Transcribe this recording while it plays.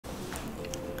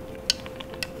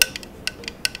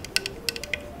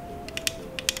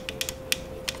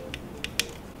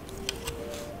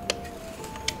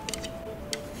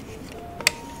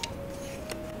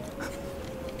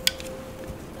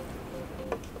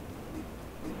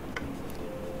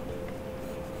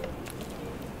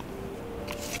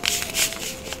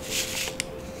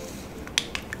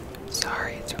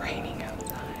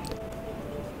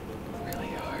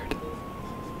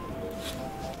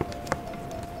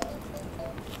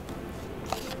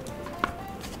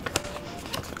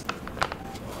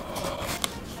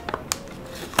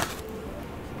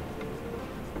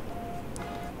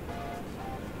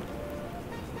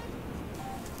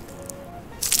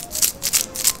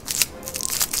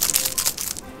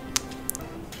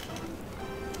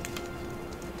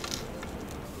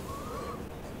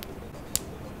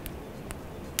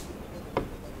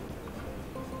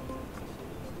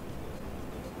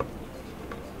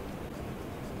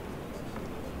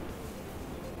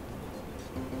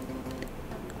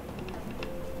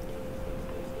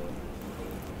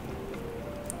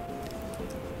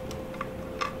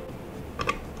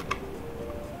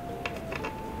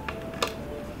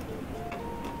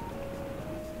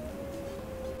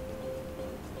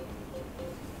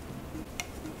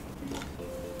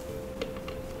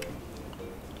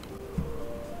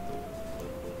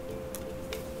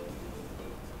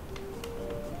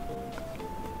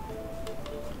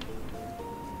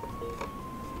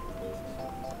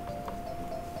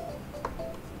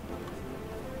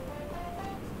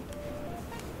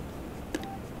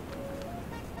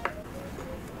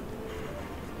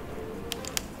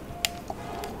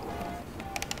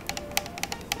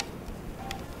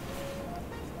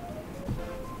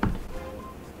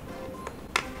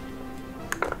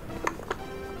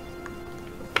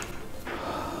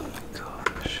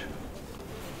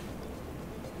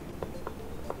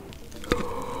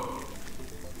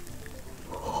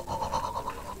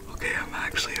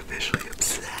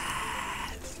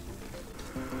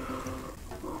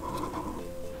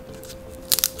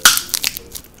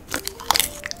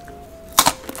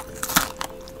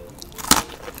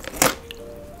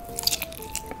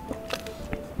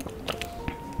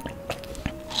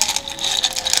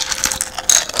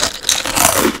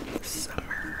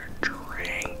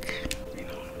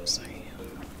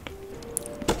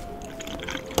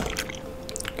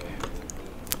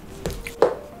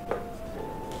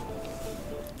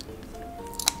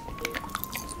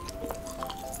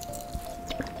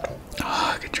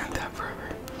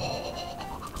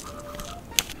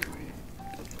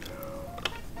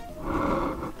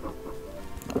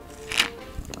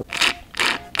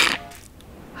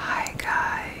Hi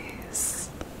guys.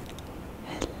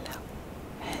 Hello,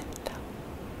 hello,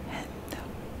 hello,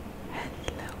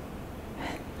 hello,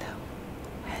 hello,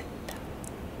 hello,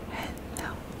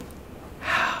 hello.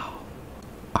 How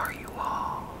are you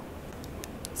all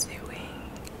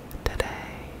doing today?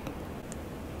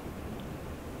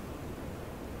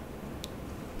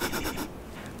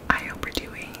 I hope you're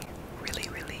doing really,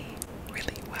 really,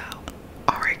 really well.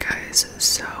 Alright guys,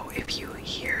 so if you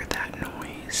hear that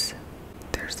noise,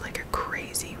 there's like a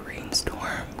crazy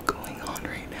rainstorm going on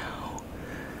right now.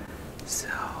 So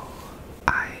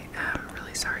I am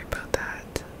really sorry about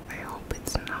that. I hope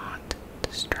it's not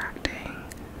distracting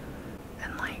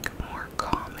and like more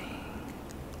calming,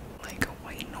 like a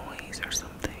white noise or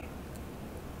something.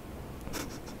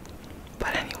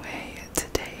 But anyway,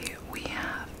 today we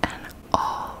have an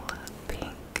all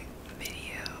pink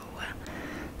video.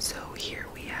 So here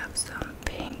we have some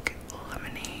pink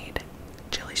lemonade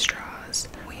jelly straws.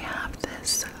 We have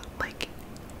this, like,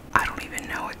 I don't even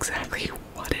know exactly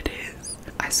what it is.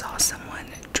 I saw someone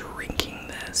drinking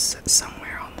this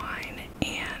somewhere online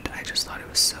and I just thought it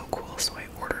was so cool, so I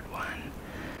ordered one.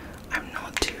 I'm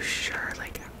not too sure,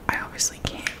 like, I obviously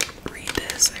can't read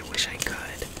this. I wish I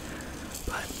could,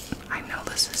 but I know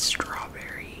this is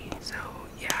strawberry, so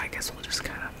yeah, I guess we'll just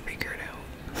kind of figure it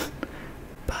out.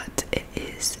 But it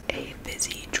is a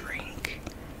fizzy drink.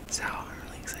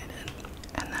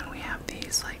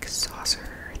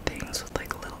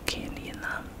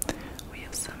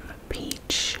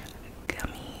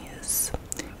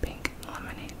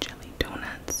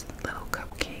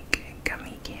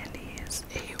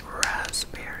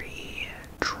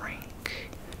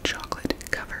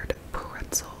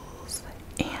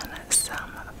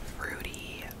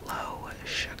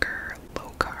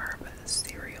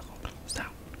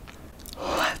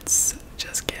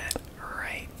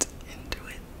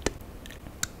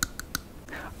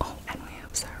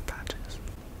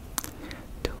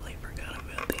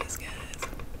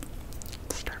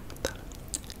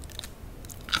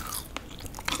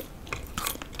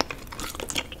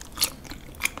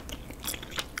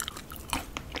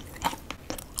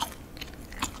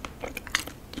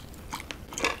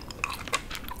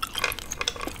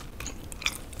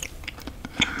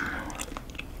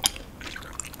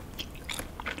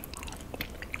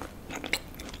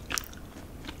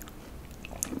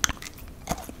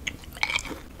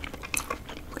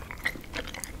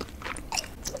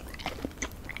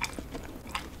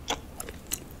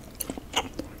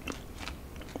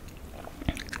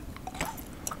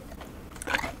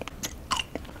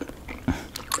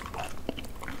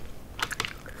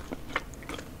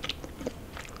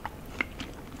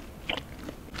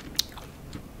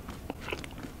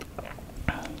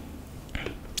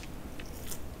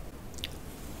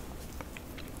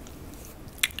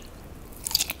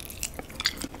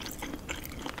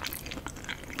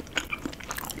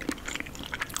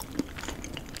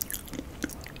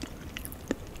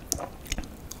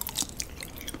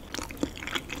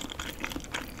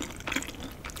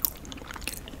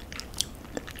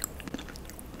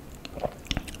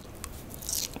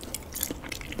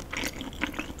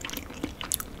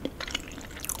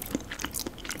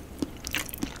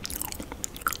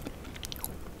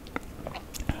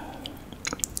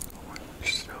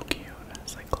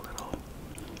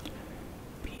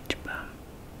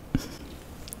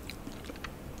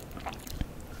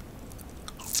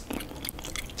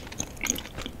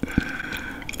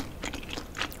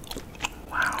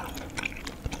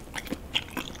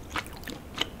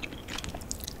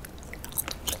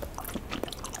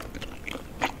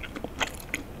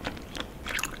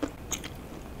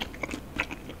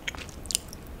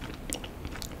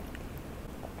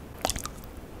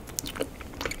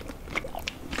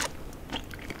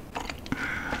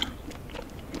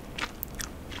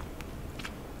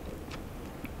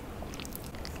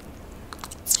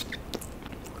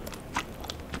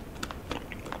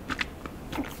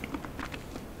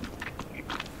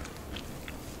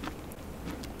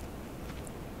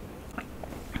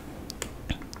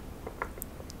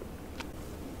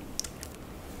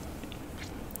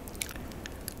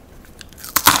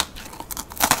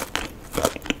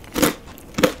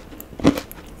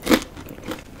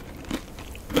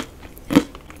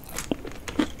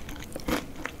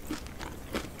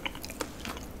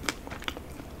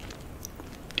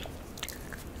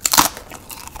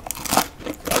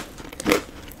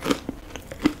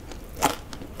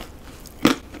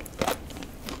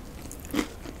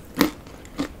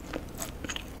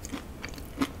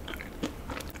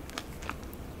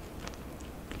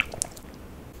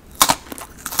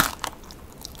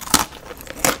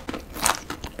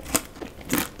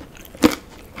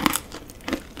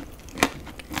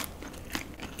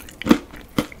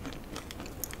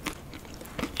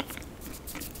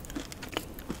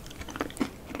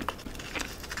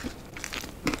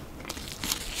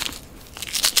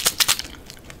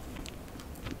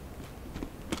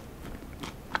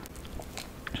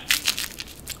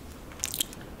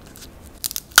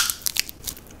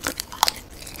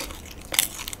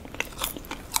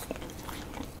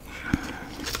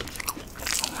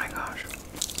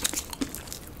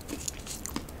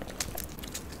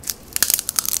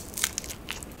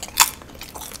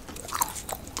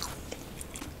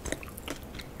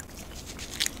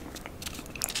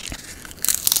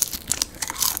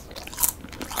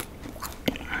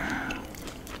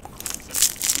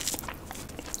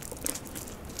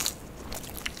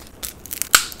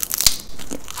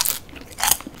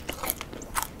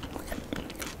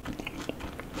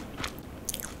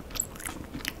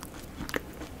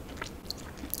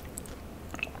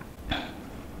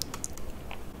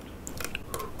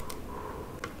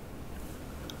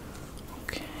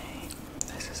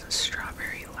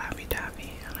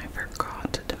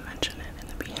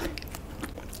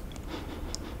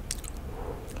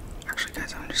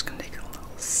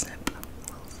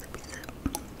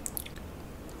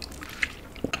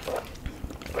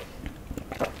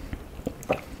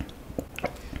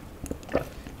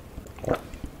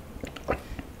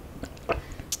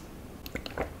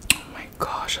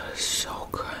 so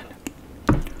good.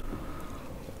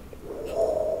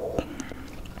 It'll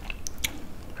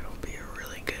be a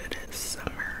really good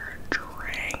summer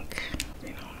drink. You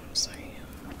know what I'm saying?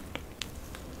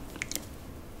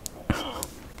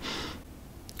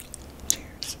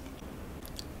 Cheers.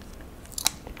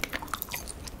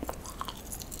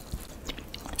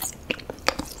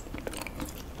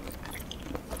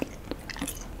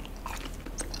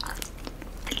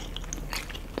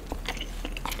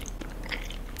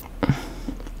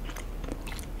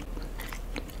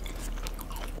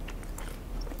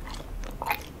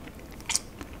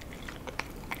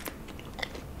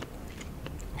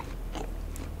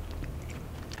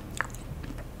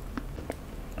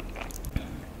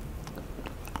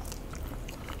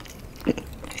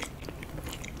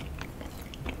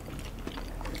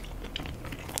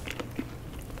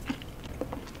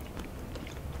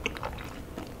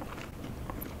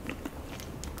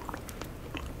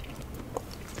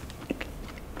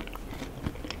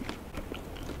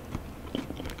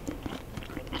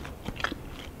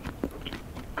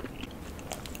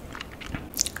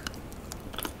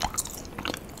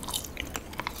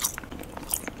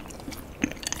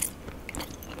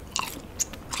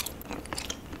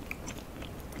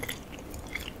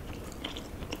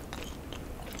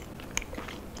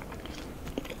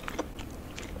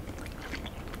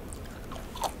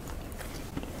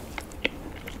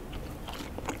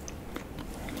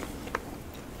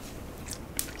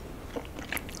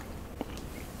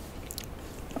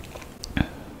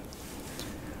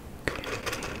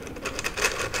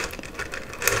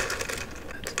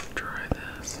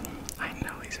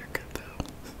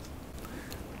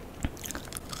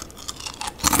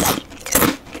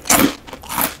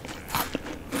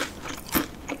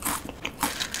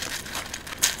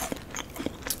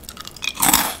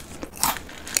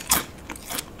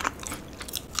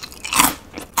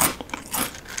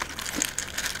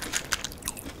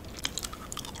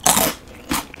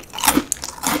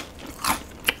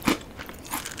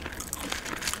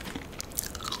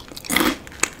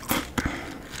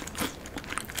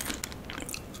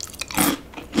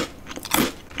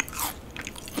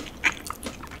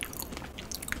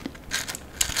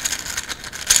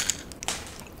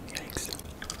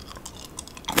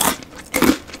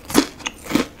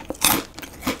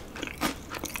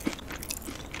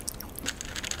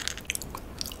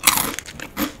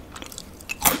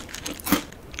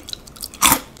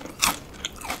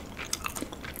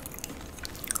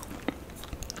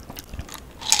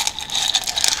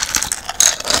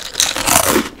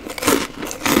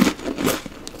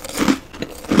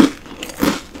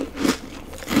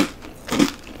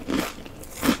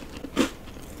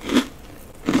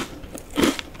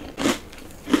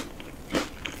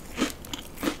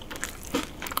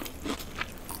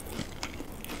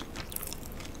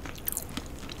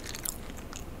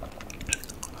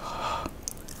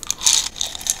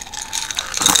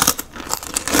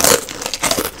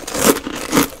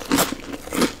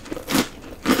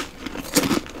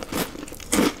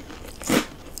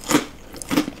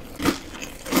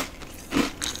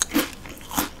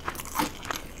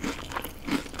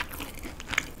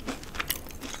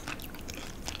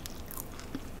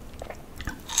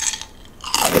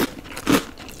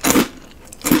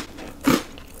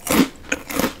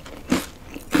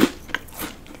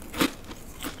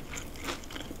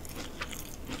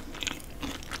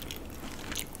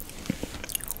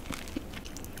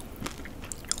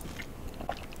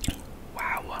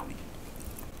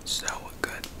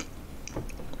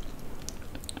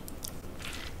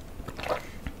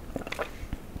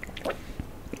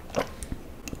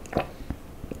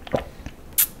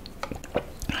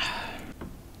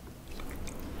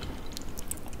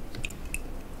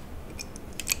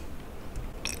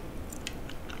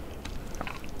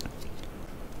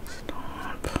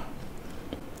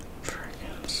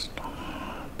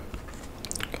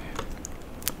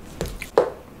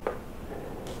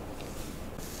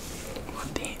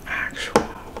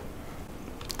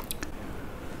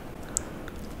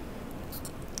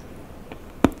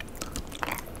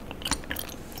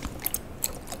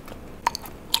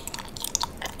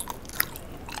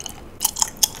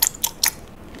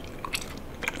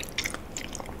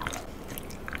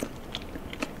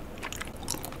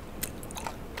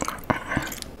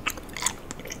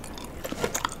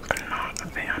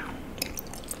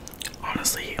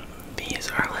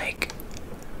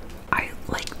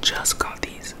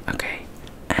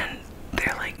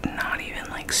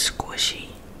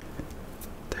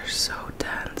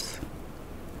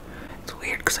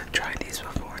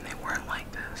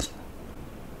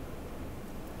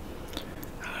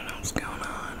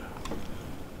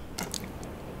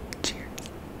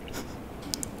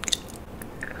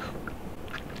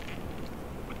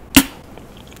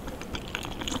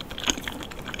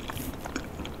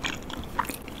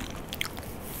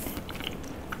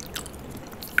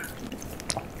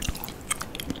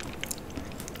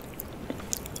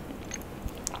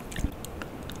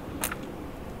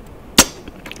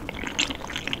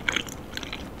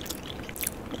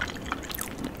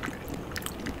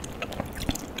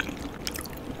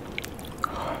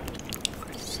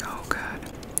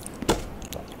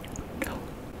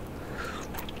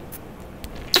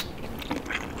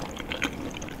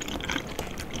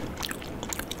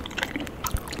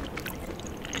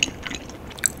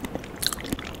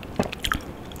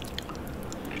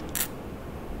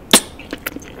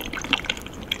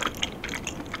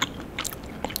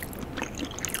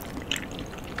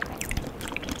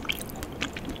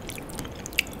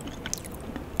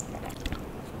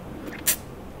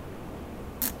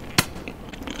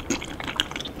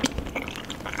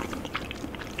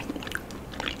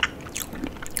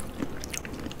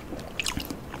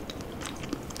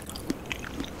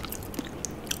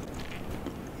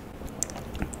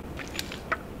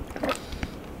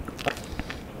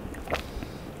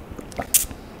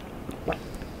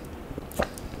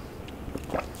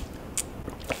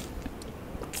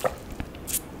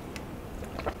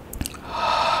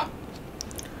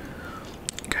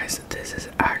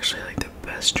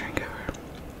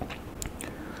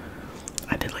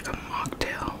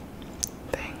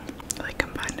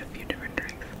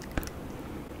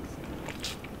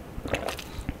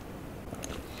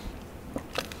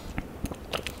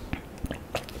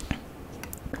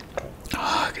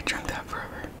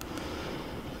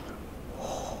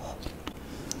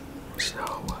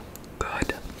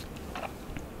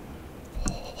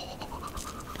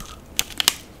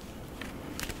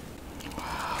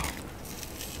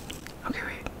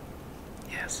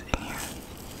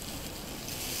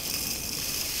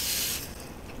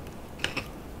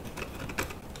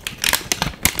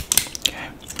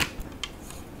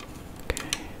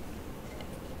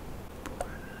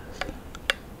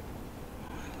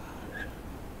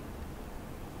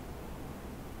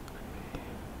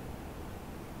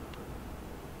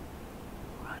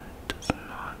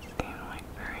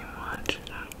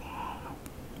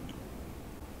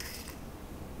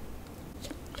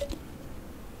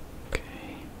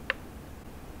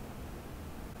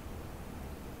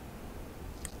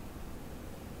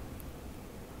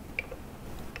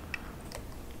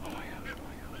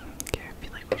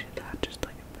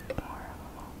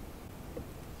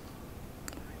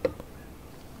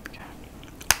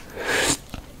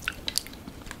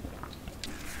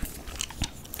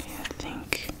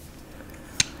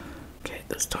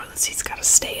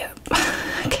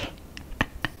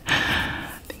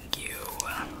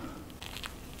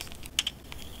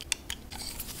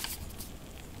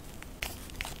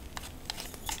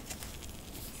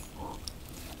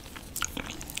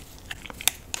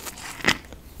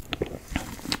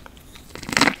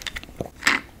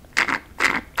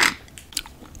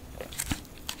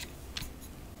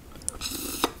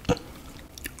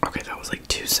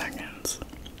 seconds.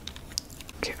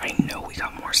 Okay, I know we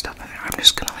got more stuff in there. I'm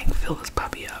just gonna like fill this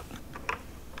puppy up.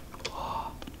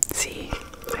 Oh, see?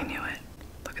 I knew it.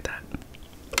 Look at that.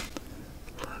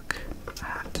 Look at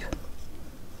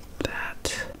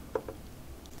that.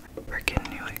 I freaking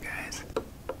knew it, guys.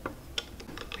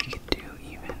 We could do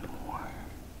even more.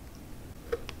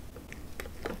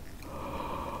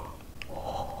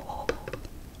 Oh,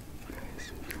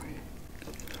 guys,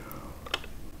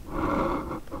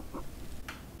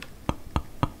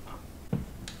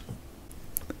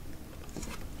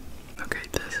 okay,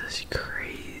 this is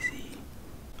crazy.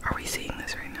 Are we seeing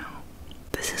this right now?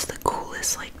 This is the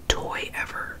coolest, like, toy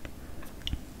ever.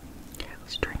 Okay,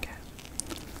 let's drink it.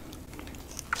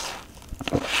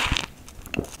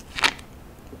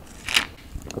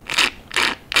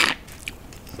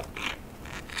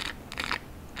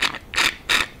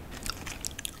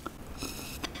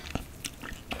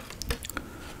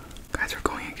 Guys, we're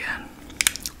going again.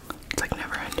 It's like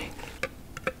never ending.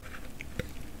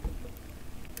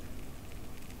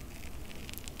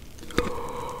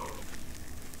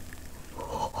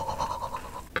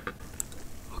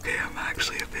 Okay, I'm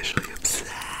actually officially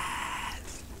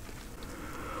obsessed.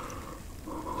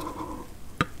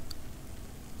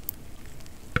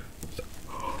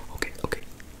 Okay, okay.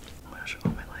 I'm gonna show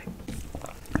my leg.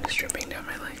 It's dripping down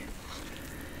my leg.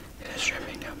 It is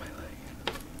dripping down my leg.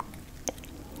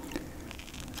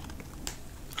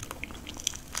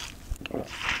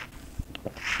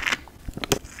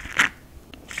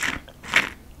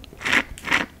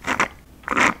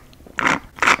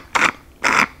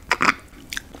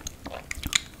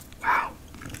 Wow.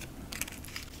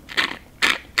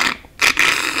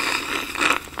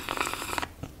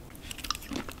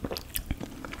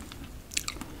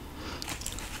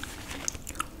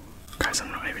 Guys,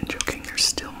 I'm not even joking. There's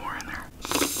still more in there.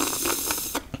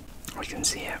 We can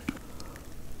see it.